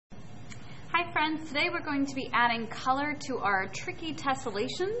Hi friends, today we're going to be adding color to our tricky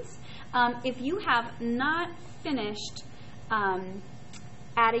tessellations. If you have not finished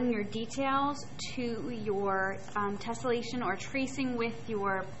adding your details to your tessellation or tracing with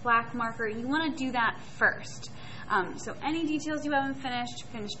your black marker, you want to do that first. So any details you haven't finished,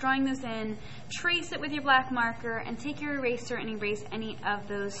 finish drawing those in, trace it with your black marker, and take your eraser and erase any of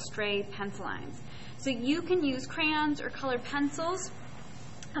those stray pencil lines. So you can use crayons or colored pencils.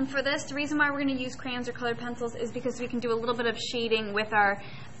 For this, the reason why we're going to use crayons or colored pencils is because we can do a little bit of shading with our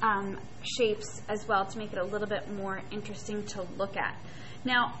shapes as well to make it a little bit more interesting to look at.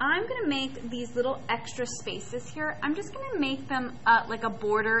 Now, I'm going to make these little extra spaces here. I'm just going to make them like a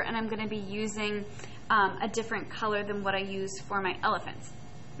border, and I'm going to be using a different color than what I use for my elephants.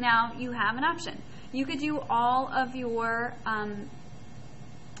 Now, you have an option. You could do all of your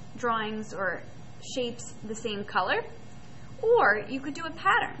drawings or shapes the same color, or you could do a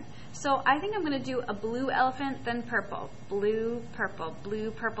pattern. So I think I'm going to do a blue elephant, then purple, blue, purple,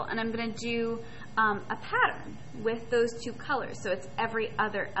 and I'm going to do a pattern with those two colors. So it's every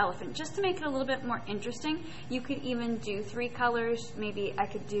other elephant, just to make it a little bit more interesting. You could even do 3 colors. Maybe I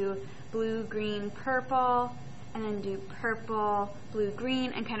could do blue, green, purple, and then do purple, blue,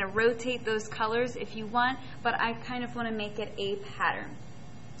 green, and kind of rotate those colors if you want, but I kind of want to make it a pattern.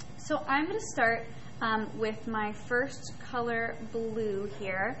 So I'm going to start with my first color, blue,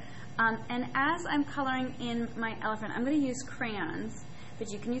 here. And as I'm coloring in my elephant, I'm going to use crayons,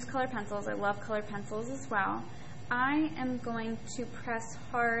 but you can use colored pencils. I love colored pencils as well. I am going to press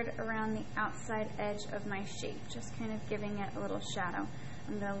hard around the outside edge of my shape, just kind of giving it a little shadow.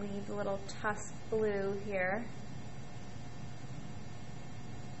 I'm going to leave a little tusk blue here.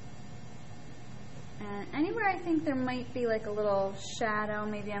 And anywhere I think there might be like a little shadow,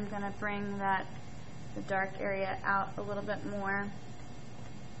 maybe I'm going to bring the dark area out a little bit more.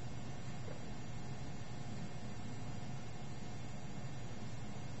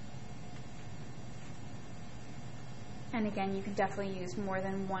 And again, you can definitely use more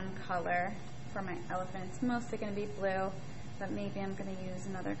than one color for my elephant. It's mostly going to be blue, but maybe I'm going to use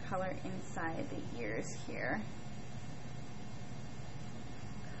another color inside the ears here.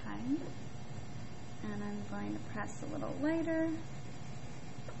 Okay. And I'm going to press a little lighter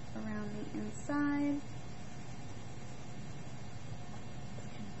around the inside.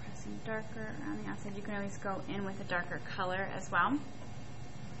 Kind of pressing darker around the outside. You can always go in with a darker color as well.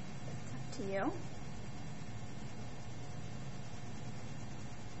 It's up to you.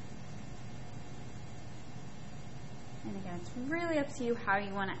 And again, it's really up to you how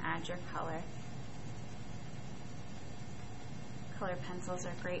you want to add your color. Colored pencils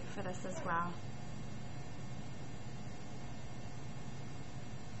are great for this as well.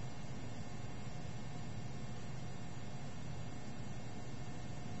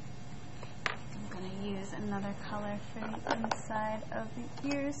 Use another color for the inside of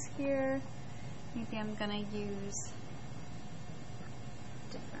the ears here. Maybe I'm going to use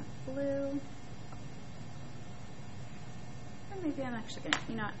different blue. Or maybe I'm actually going to, I'm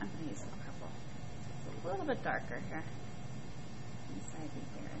going to use the purple. It's a little bit darker here inside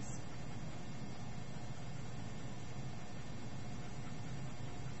the ears.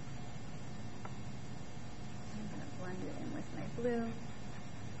 I'm going to blend it in with my blue.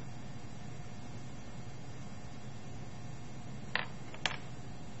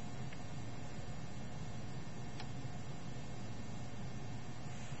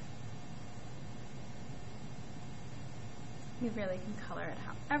 You really can color it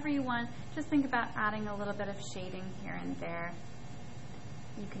however you want. Just think about adding a little bit of shading here and there.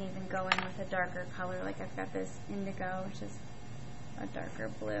 You can even go in with a darker color, like I've got this indigo, which is a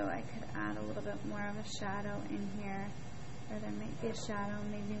darker blue. I could add a little bit more of a shadow in here, or there might be a shadow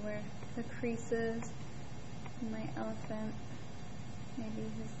maybe where the creases in my elephant, maybe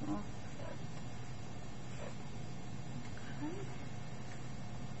his little. Okay.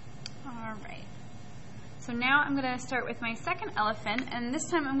 All right. So now I'm going to start with my second elephant, and this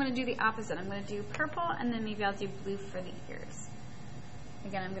time I'm going to do the opposite. I'm going to do purple, and then maybe I'll do blue for the ears.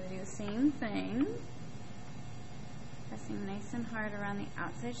 Again, I'm going to do the same thing, pressing nice and hard around the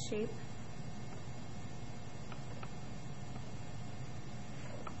outside shape.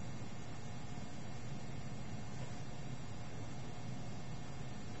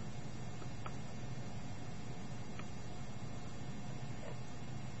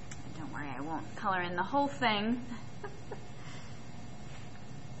 I won't color in the whole thing.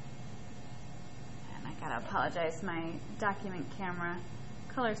 And I gotta apologize, my document camera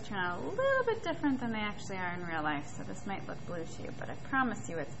colors turn out a little bit different than they actually are in real life, so this might look blue to you, but I promise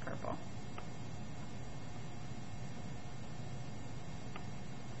you it's purple.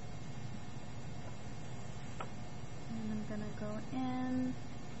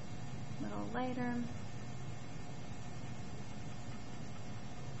 little lighter.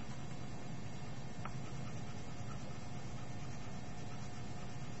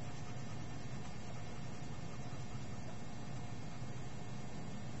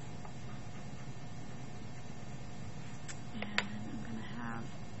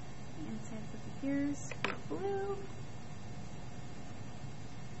 Here's the blue.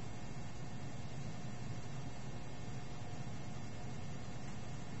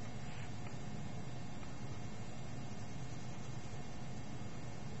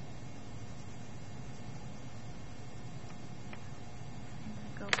 I'm going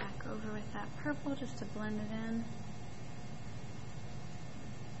to go back over with that purple just to blend it in.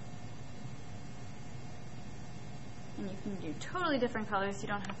 And you can do totally different colors. You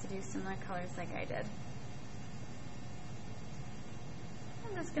don't have to do similar colors like I did.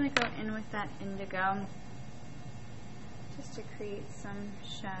 I'm just going to go in with that indigo just to create some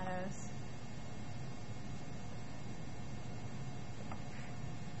shadows.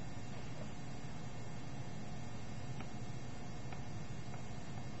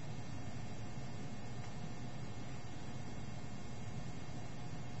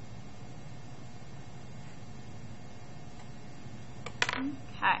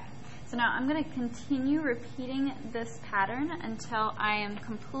 Okay, so now I'm going to continue repeating this pattern until I am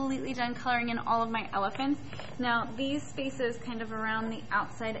completely done coloring in all of my elephants. Now these spaces kind of around the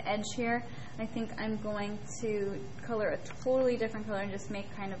outside edge here, I think I'm going to color a totally different color and just make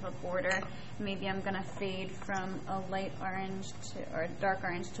kind of a border. Maybe I'm going to fade from a light orange to, or a dark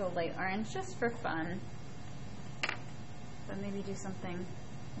orange to a light orange just for fun. But maybe do something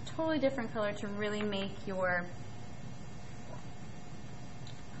a totally different color to really make your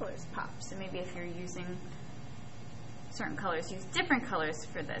colors pop. So maybe if you're using certain colors, use different colors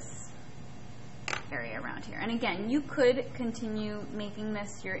for this area around here. And again, you could continue making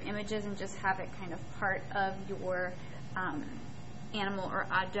this your images and just have it kind of part of your animal or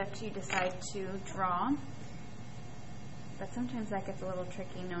object you decide to draw. But sometimes that gets a little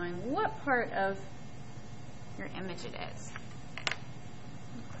tricky knowing what part of your image it is.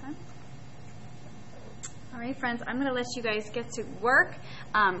 Okay. All right, friends, I'm going to let you guys get to work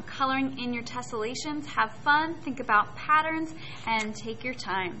coloring in your tessellations. Have fun, think about patterns, and take your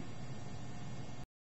time.